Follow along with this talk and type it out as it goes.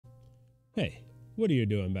Hey, what are you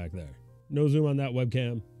doing back there? No zoom on that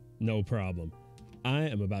webcam? No problem. I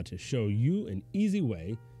am about to show you an easy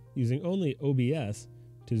way using only OBS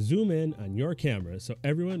to zoom in on your camera so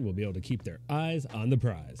everyone will be able to keep their eyes on the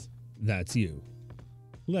prize. That's you.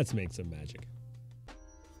 Let's make some magic.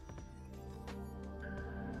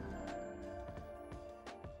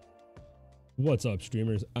 What's up,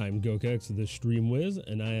 streamers? I'm Gokex, the Stream Wiz,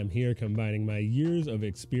 and I am here combining my years of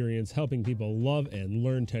experience helping people love and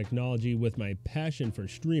learn technology with my passion for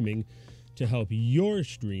streaming to help your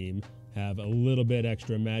stream have a little bit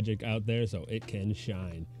extra magic out there so it can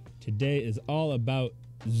shine. Today is all about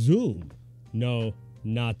zoom. No,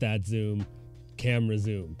 not that zoom, camera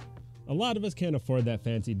zoom. A lot of us can't afford that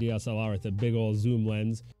fancy DSLR with a big old zoom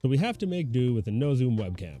lens, so we have to make do with a no zoom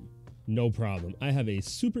webcam. No problem. I have a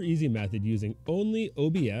super easy method using only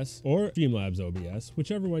OBS or Streamlabs OBS,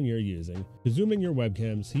 whichever one you're using, to zoom in your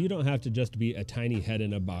webcam so you don't have to just be a tiny head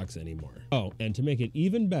in a box anymore. Oh, and to make it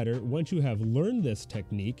even better, once you have learned this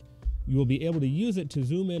technique, you will be able to use it to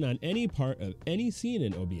zoom in on any part of any scene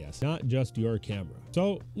in OBS, not just your camera.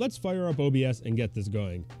 So let's fire up OBS and get this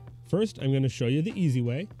going. First, I'm going to show you the easy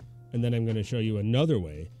way, and then I'm going to show you another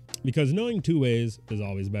way, because knowing two ways is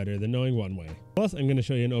always better than knowing one way. Plus, I'm going to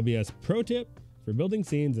show you an OBS pro tip for building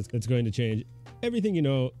scenes that's going to change everything you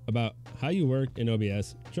know about how you work in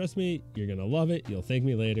OBS. Trust me, you're going to love it. You'll thank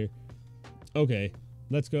me later. Okay,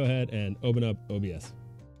 let's go ahead and open up OBS.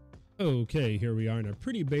 Okay, here we are in a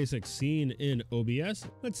pretty basic scene in OBS.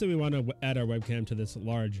 Let's say we want to add our webcam to this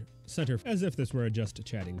large center as if this were a just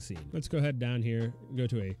chatting scene. Let's go ahead down here, go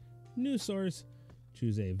to a new source,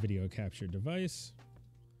 choose a video capture device,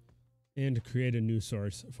 and create a new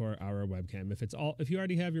source for our webcam. If you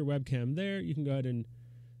already have your webcam there, you can go ahead and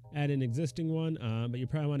add an existing one, but you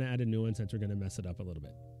probably want to add a new one since we're going to mess it up a little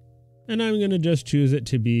bit. And I'm going to just choose it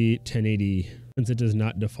to be 1080 since it does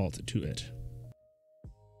not default to it.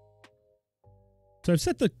 So I've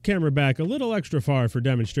set the camera back a little extra far for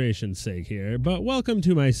demonstration's sake here, but welcome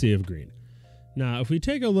to my sea of green. Now, if we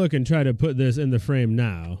take a look and try to put this in the frame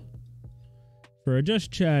now, for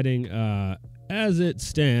just chatting, as it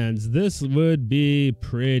stands, this would be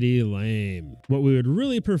pretty lame. What we would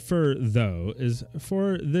really prefer, though, is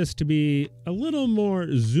for this to be a little more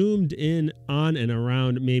zoomed in on and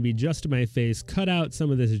around maybe just my face, cut out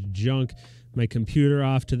some of this junk, my computer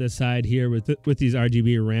off to the side here with these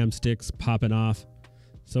RGB RAM sticks popping off.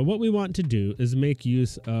 So what we want to do is make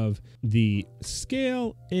use of the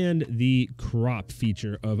scale and the crop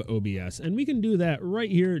feature of OBS. And we can do that right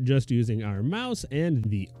here just using our mouse and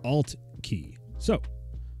the Alt key. So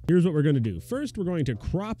here's what we're going to do. First, we're going to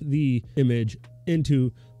crop the image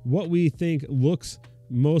into what we think looks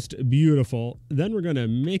most beautiful. Then we're going to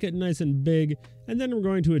make it nice and big. And then we're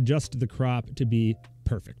going to adjust the crop to be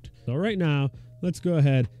perfect. So right now, let's go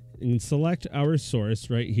ahead and select our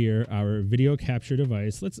source right here, our video capture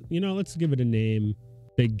device. Let's give it a name,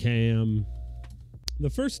 Big Cam.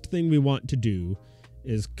 The first thing we want to do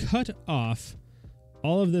is cut off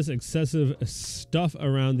all of this excessive stuff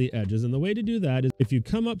around the edges. And the way to do that is if you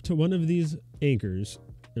come up to one of these anchors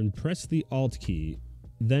and press the Alt key,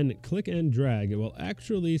 then click and drag, it will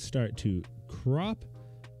actually start to crop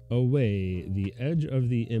away the edge of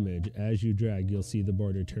the image. As you drag, you'll see the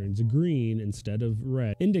border turns green instead of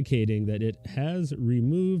red, indicating that it has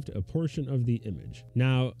removed a portion of the image.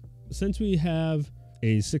 Now, since we have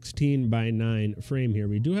a 16:9 frame here,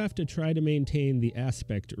 we do have to try to maintain the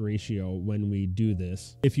aspect ratio when we do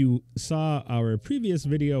this. If you saw our previous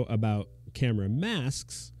video about camera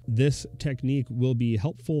masks, this technique will be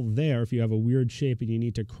helpful there if you have a weird shape and you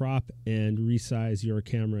need to crop and resize your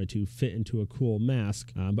camera to fit into a cool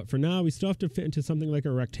mask. But for now, we still have to fit into something like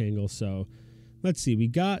a rectangle. So let's see, we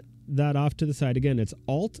got that off to the side. Again, it's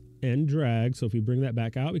Alt and drag. So if we bring that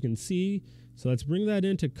back out, we can see. So let's bring that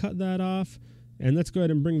in to cut that off. And let's go ahead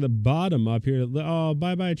and bring the bottom up here. Oh,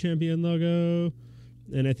 bye-bye champion logo.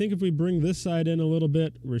 And I think if we bring this side in a little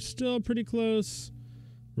bit, we're still pretty close.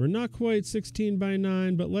 We're not quite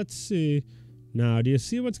 16:9, but let's see. Now, do you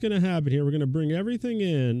see what's going to happen here? We're going to bring everything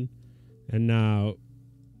in. And now,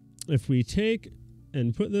 if we take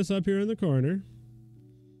and put this up here in the corner,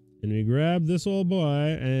 and we grab this old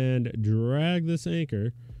boy and drag this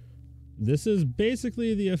anchor, this is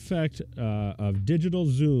basically the effect of digital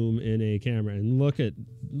zoom in a camera. And look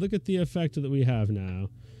at the effect that we have now.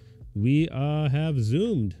 We have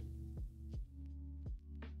zoomed.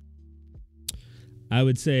 I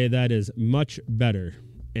would say that is much better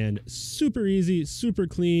and super easy, super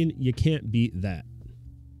clean. You can't beat that.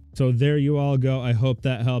 So there you all go. I hope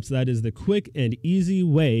that helps. That is the quick and easy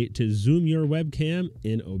way to zoom your webcam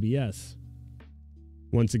in OBS.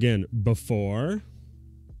 Once again, before,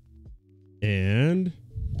 And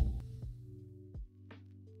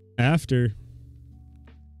after.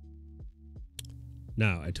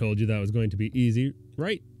 Now, I told you that was going to be easy,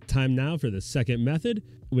 right? Time now for the second method,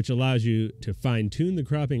 which allows you to fine-tune the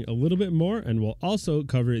cropping a little bit more, and will also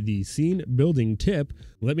cover the scene building tip.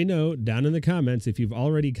 Let me know down in the comments if you've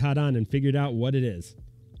already caught on and figured out what it is.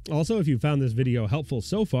 Also, if you found this video helpful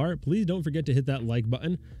so far, please don't forget to hit that like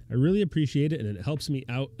button. I really appreciate it, and it helps me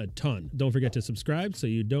out a ton. Don't forget to subscribe so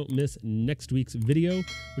you don't miss next week's video,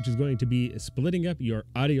 which is going to be splitting up your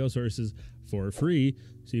audio sources for free,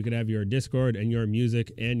 so you can have your Discord and your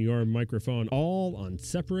music and your microphone all on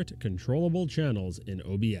separate controllable channels in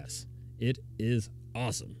OBS. It is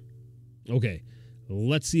awesome. Okay,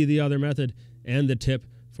 let's see the other method and the tip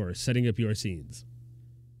for setting up your scenes.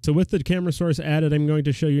 So with the camera source added, I'm going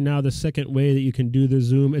to show you now the second way that you can do the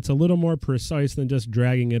zoom. It's a little more precise than just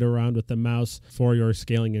dragging it around with the mouse for your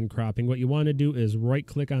scaling and cropping. What you want to do is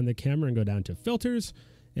right-click on the camera and go down to Filters,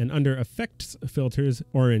 and under Effects Filters,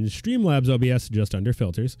 or in Streamlabs OBS, just under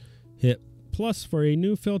Filters, hit plus for a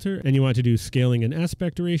new filter, and you want to do Scaling and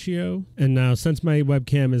Aspect Ratio. And now, since my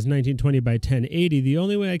webcam is 1920 by 1080, the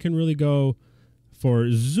only way I can really go for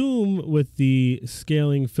zoom with the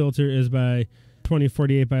scaling filter is by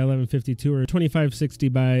 2048 by 1152 or 2560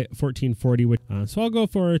 by 1440. So I'll go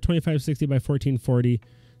for 2560 by 1440,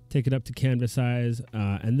 take it up to canvas size,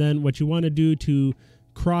 and then what you want to do to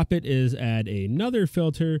crop it is add another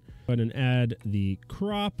filter. Go ahead and add the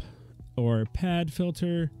crop or pad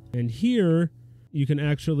filter, and here you can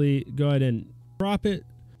actually go ahead and crop it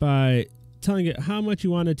by telling it how much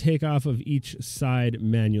you want to take off of each side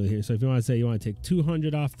manually here. So if you want to say you want to take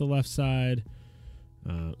 200 off the left side,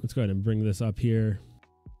 let's go ahead and bring this up here.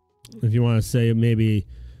 If you want to say maybe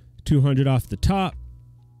 200 off the top,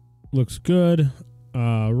 looks good.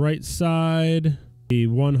 Right side, the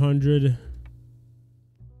 100.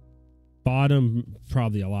 Bottom,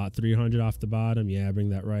 probably a lot. 300 off the bottom. Yeah, bring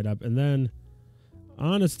that right up. And then,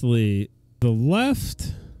 honestly, the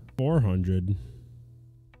left, 400.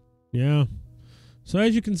 Yeah. So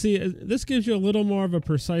as you can see, this gives you a little more of a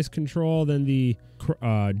precise control than the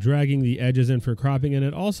dragging the edges in for cropping, and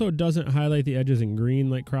it also doesn't highlight the edges in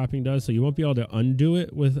green like cropping does, so you won't be able to undo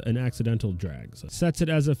it with an accidental drag. So it sets it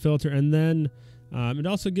as a filter, and then it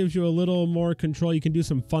also gives you a little more control. You can do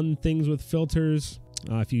some fun things with filters.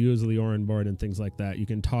 If you use the Oran board and things like that, you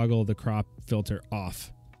can toggle the crop filter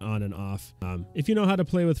off, on and off. If you know how to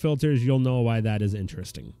play with filters, you'll know why that is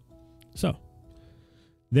interesting. So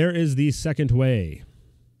there is the second way.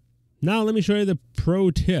 Now let me show you the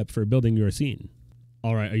pro tip for building your scene.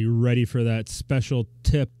 All right, are you ready for that special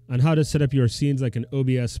tip on how to set up your scenes like an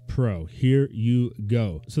OBS Pro? Here you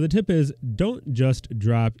go. So the tip is, don't just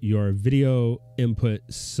drop your video input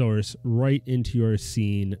source right into your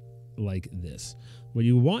scene like this. What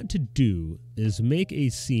you want to do is make a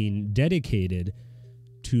scene dedicated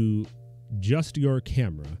to just your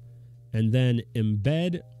camera, and then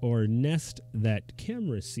embed or nest that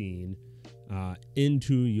camera scene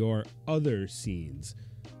into your other scenes.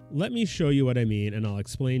 Let me show you what I mean, and I'll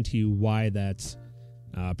explain to you why that's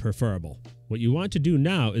preferable. What you want to do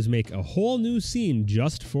now is make a whole new scene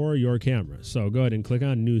just for your camera. So go ahead and click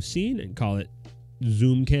on New Scene and call it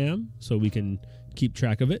Zoom Cam so we can keep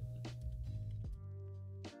track of it.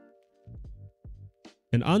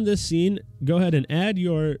 And on this scene, go ahead and add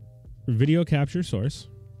your video capture source.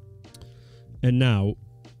 And now,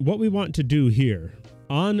 what we want to do here,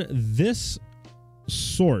 on this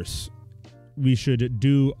source, we should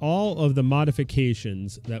do all of the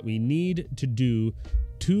modifications that we need to do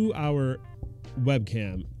to our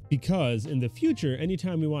webcam, because in the future,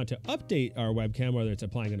 anytime we want to update our webcam, whether it's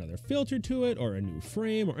applying another filter to it or a new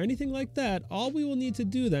frame or anything like that, all we will need to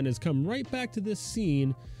do then is come right back to this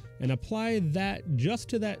scene and apply that just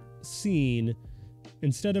to that scene,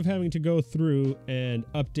 instead of having to go through and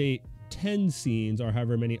update 10 scenes or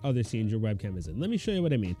however many other scenes your webcam is in. Let me show you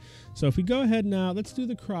what I mean. So if we go ahead now, let's do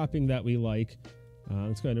the cropping that we like.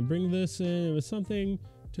 Let's go ahead and bring this in with something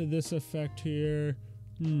to this effect here.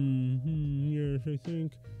 Yes, I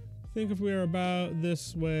think if we are about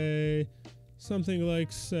this way, something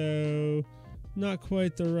like so. Not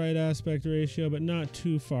quite the right aspect ratio, but not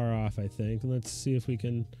too far off, I think. Let's see if we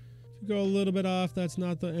can go a little bit off. That's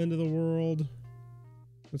not the end of the world.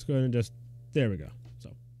 Let's go ahead and just, there we go. So,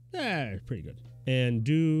 pretty good. And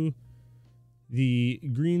do the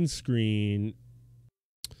green screen.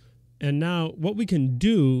 And now what we can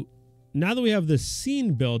do, now that we have this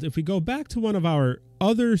scene built, if we go back to one of our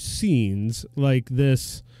other scenes, like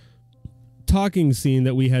this talking scene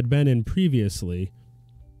that we had been in previously,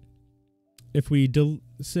 if we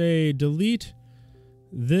say delete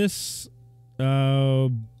this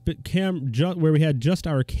bit where we had just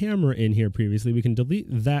our camera in here previously, we can delete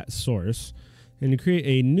that source and create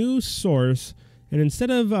a new source. And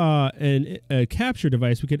instead of a capture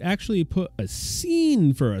device, we could actually put a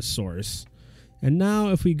scene for a source. And now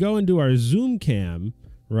if we go into our zoom cam,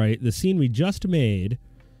 right, the scene we just made,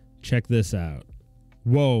 check this out.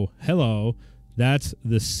 Whoa, hello. That's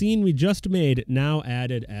the scene we just made now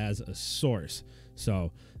added as a source.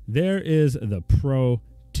 So there is the pro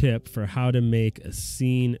tip for how to make a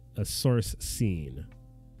scene, a source scene.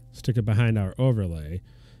 Stick it behind our overlay.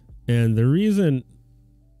 And the reason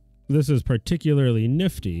this is particularly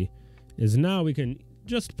nifty is now we can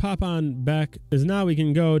just pop on back, is now we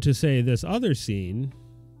can go to, say, this other scene,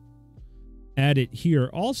 add it here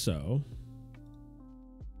also.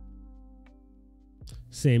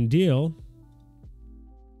 Same deal.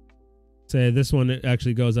 Say this one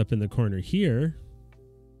actually goes up in the corner here.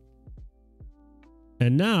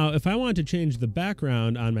 And now if I want to change the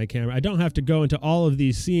background on my camera, I don't have to go into all of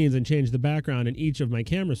these scenes and change the background in each of my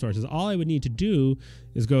camera sources. All I would need to do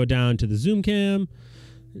is go down to the zoom cam,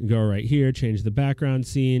 go right here, change the background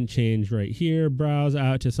scene, change right here, browse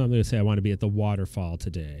out to something to say I want to be at the waterfall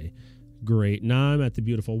today. Great. Now I'm at the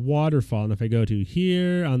beautiful waterfall. And if I go to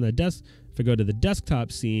here on the desk, if I go to the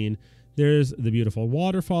desktop scene, there's the beautiful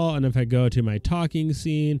waterfall. And if I go to my talking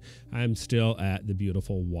scene, I'm still at the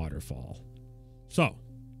beautiful waterfall. So,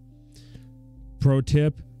 pro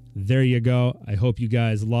tip, there you go. I hope you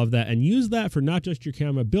guys love that and use that for not just your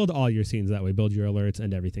camera, build all your scenes that way, build your alerts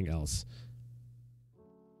and everything else.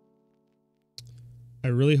 I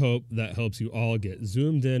really hope that helps you all get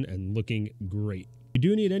zoomed in and looking great. If you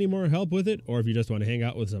do need any more help with it, or if you just want to hang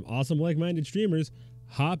out with some awesome like-minded streamers,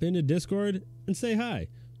 hop into Discord and say hi.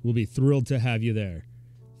 We'll be thrilled to have you there.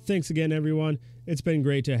 Thanks again, everyone. It's been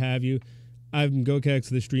great to have you. I'm GoKex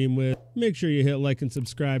the Stream With. Make sure you hit like and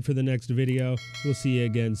subscribe for the next video. We'll see you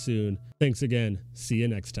again soon. Thanks again. See you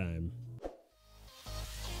next time.